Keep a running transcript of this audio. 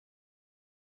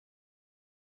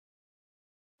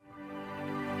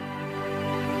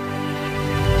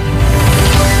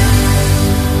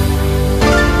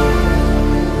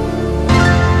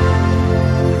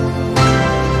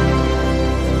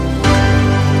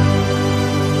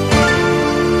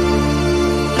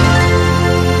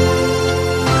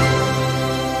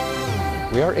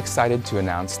are excited to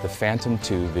announce the Phantom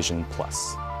 2 Vision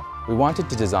Plus. We wanted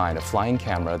to design a flying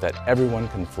camera that everyone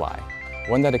can fly,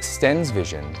 one that extends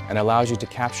vision and allows you to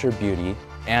capture beauty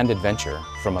and adventure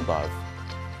from above.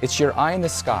 It's your eye in the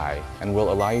sky and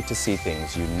will allow you to see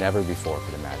things you never before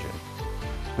could imagine.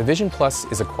 The Vision Plus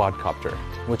is a quadcopter,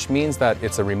 which means that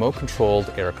it's a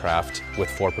remote-controlled aircraft with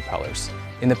 4 propellers.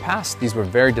 In the past, these were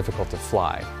very difficult to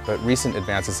fly, but recent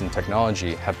advances in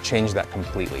technology have changed that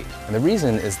completely. And the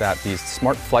reason is that these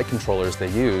smart flight controllers they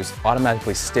use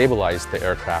automatically stabilize the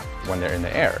aircraft when they're in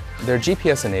the air. They're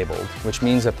GPS enabled, which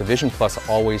means that the Vision Plus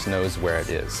always knows where it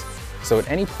is. So at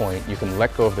any point, you can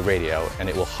let go of the radio and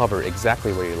it will hover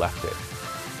exactly where you left it.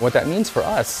 What that means for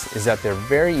us is that they're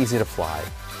very easy to fly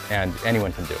and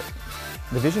anyone can do it.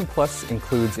 The Vision Plus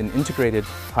includes an integrated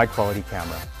high-quality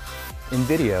camera. In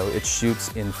video, it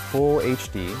shoots in full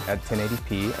HD at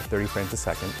 1080p at 30 frames a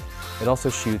second. It also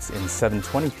shoots in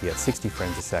 720p at 60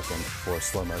 frames a second for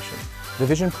slow motion. The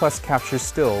Vision Plus captures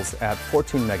stills at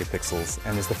 14 megapixels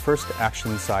and is the first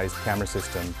action-sized camera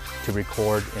system to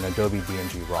record in Adobe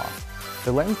DNG RAW.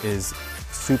 The lens is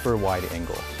super wide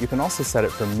angle. You can also set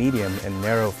it for medium and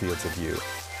narrow fields of view.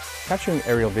 Capturing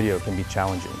aerial video can be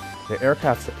challenging. The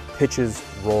aircraft pitches,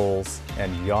 rolls,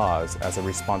 and yaws as a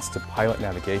response to pilot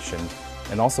navigation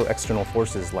and also external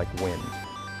forces like wind.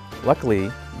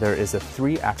 Luckily, there is a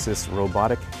 3-axis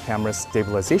robotic camera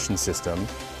stabilization system,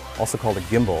 also called a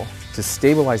gimbal, to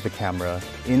stabilize the camera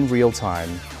in real time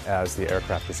as the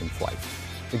aircraft is in flight.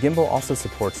 The gimbal also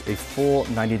supports a full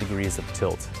 90 degrees of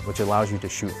tilt, which allows you to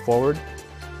shoot forward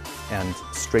and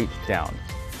straight down.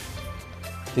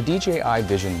 The DJI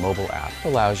Vision mobile app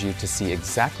allows you to see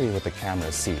exactly what the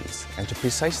camera sees and to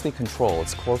precisely control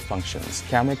its core functions: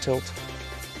 camera tilt,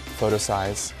 photo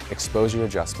size, exposure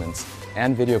adjustments,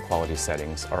 and video quality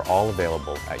settings are all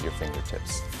available at your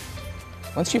fingertips.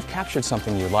 Once you've captured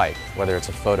something you like, whether it's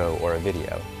a photo or a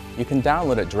video, you can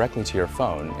download it directly to your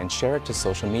phone and share it to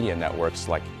social media networks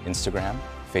like Instagram,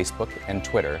 Facebook, and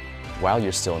Twitter while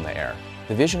you're still in the air.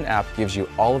 The Vision app gives you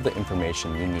all of the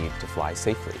information you need to fly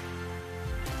safely.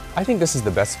 I think this is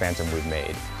the best Phantom we've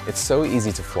made. It's so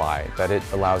easy to fly that it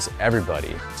allows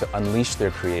everybody to unleash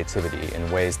their creativity in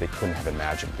ways they couldn't have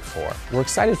imagined before. We're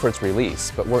excited for its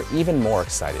release, but we're even more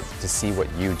excited to see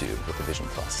what you do with the Vision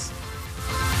Plus.